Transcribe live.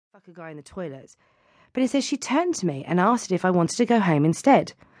fuck a guy in the toilets, but instead she turned to me and asked if I wanted to go home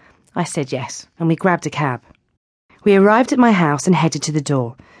instead. I said yes, and we grabbed a cab. We arrived at my house and headed to the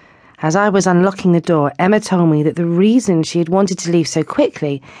door. As I was unlocking the door, Emma told me that the reason she had wanted to leave so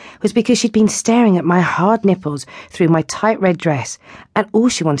quickly was because she'd been staring at my hard nipples through my tight red dress, and all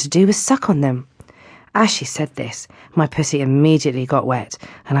she wanted to do was suck on them. As she said this, my pussy immediately got wet,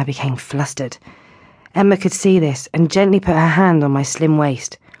 and I became flustered. Emma could see this and gently put her hand on my slim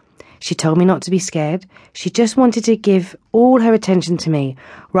waist. She told me not to be scared. She just wanted to give all her attention to me,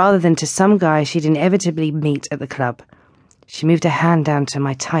 rather than to some guy she'd inevitably meet at the club. She moved her hand down to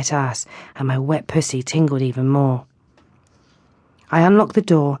my tight ass, and my wet pussy tingled even more. I unlocked the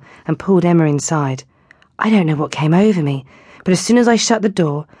door and pulled Emma inside. I don't know what came over me, but as soon as I shut the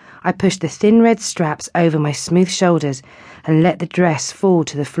door, I pushed the thin red straps over my smooth shoulders and let the dress fall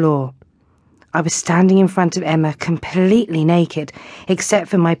to the floor. I was standing in front of Emma completely naked, except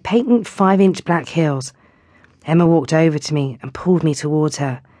for my patent 5-inch black heels. Emma walked over to me and pulled me towards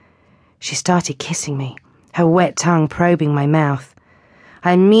her. She started kissing me, her wet tongue probing my mouth.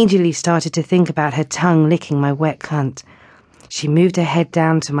 I immediately started to think about her tongue licking my wet cunt. She moved her head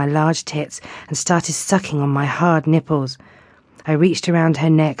down to my large tits and started sucking on my hard nipples. I reached around her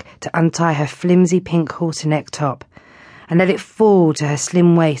neck to untie her flimsy pink halter neck top and let it fall to her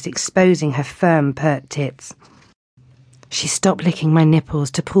slim waist, exposing her firm, pert tits. She stopped licking my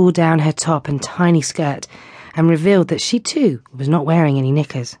nipples to pull down her top and tiny skirt and revealed that she too was not wearing any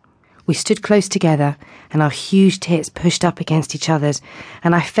knickers. We stood close together and our huge tits pushed up against each other's,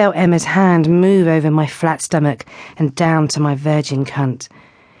 and I felt Emma's hand move over my flat stomach and down to my virgin cunt.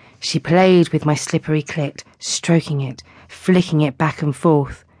 She played with my slippery clit, stroking it, flicking it back and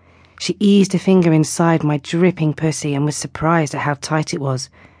forth. She eased a finger inside my dripping pussy and was surprised at how tight it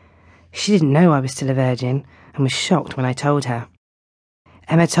was. She didn't know I was still a virgin and was shocked when I told her.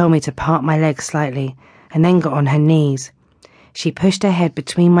 Emma told me to part my legs slightly and then got on her knees. She pushed her head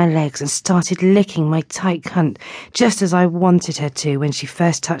between my legs and started licking my tight cunt just as I wanted her to when she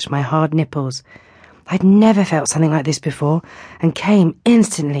first touched my hard nipples. I'd never felt something like this before and came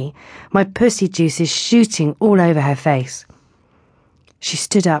instantly, my pussy juices shooting all over her face. She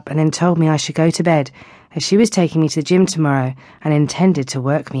stood up and then told me I should go to bed, as she was taking me to the gym tomorrow and intended to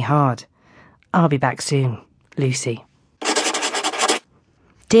work me hard. I'll be back soon, Lucy.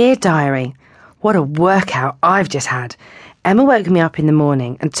 Dear Diary, what a workout I've just had. Emma woke me up in the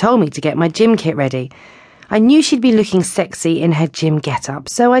morning and told me to get my gym kit ready. I knew she'd be looking sexy in her gym get-up,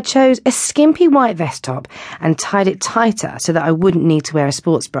 so I chose a skimpy white vest top and tied it tighter so that I wouldn't need to wear a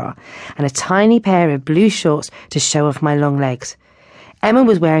sports bra, and a tiny pair of blue shorts to show off my long legs. Emma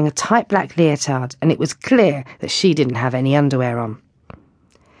was wearing a tight black leotard, and it was clear that she didn't have any underwear on.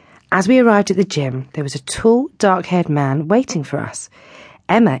 As we arrived at the gym, there was a tall, dark-haired man waiting for us.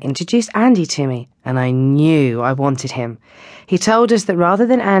 Emma introduced Andy to me, and I knew I wanted him. He told us that rather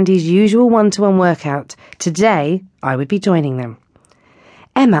than Andy's usual one-to-one workout, today I would be joining them.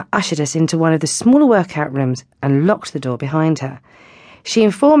 Emma ushered us into one of the smaller workout rooms and locked the door behind her. She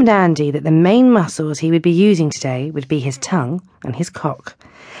informed Andy that the main muscles he would be using today would be his tongue and his cock,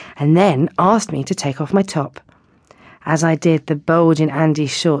 and then asked me to take off my top. As I did, the bulge in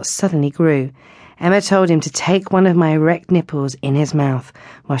Andy's shorts suddenly grew. Emma told him to take one of my erect nipples in his mouth,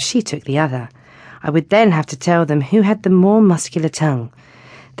 while she took the other. I would then have to tell them who had the more muscular tongue.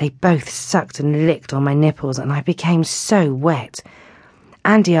 They both sucked and licked on my nipples, and I became so wet.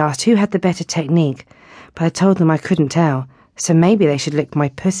 Andy asked who had the better technique, but I told them I couldn't tell, so maybe they should lick my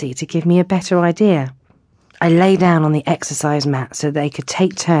pussy to give me a better idea. I lay down on the exercise mat so they could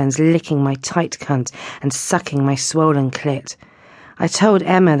take turns licking my tight cunt and sucking my swollen clit. I told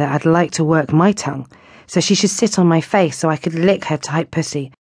Emma that I'd like to work my tongue, so she should sit on my face so I could lick her tight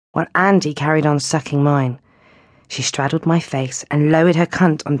pussy, while Andy carried on sucking mine. She straddled my face and lowered her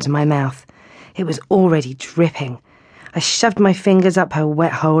cunt onto my mouth. It was already dripping. I shoved my fingers up her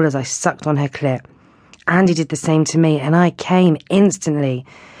wet hole as I sucked on her clit. Andy did the same to me, and I came instantly.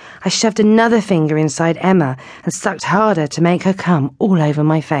 I shoved another finger inside Emma and sucked harder to make her come all over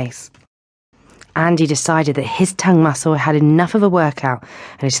my face. Andy decided that his tongue muscle had enough of a workout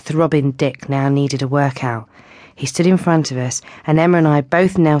and his throbbing dick now needed a workout. He stood in front of us, and Emma and I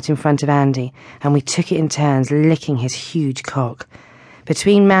both knelt in front of Andy, and we took it in turns licking his huge cock.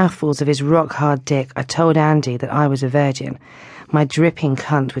 Between mouthfuls of his rock-hard dick, I told Andy that I was a virgin. My dripping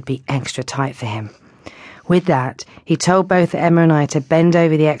cunt would be extra tight for him. With that, he told both Emma and I to bend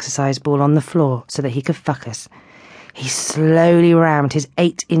over the exercise ball on the floor so that he could fuck us. He slowly rammed his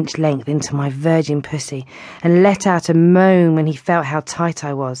 8-inch length into my virgin pussy and let out a moan when he felt how tight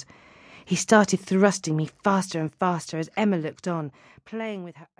I was. He started thrusting me faster and faster as Emma looked on, playing with her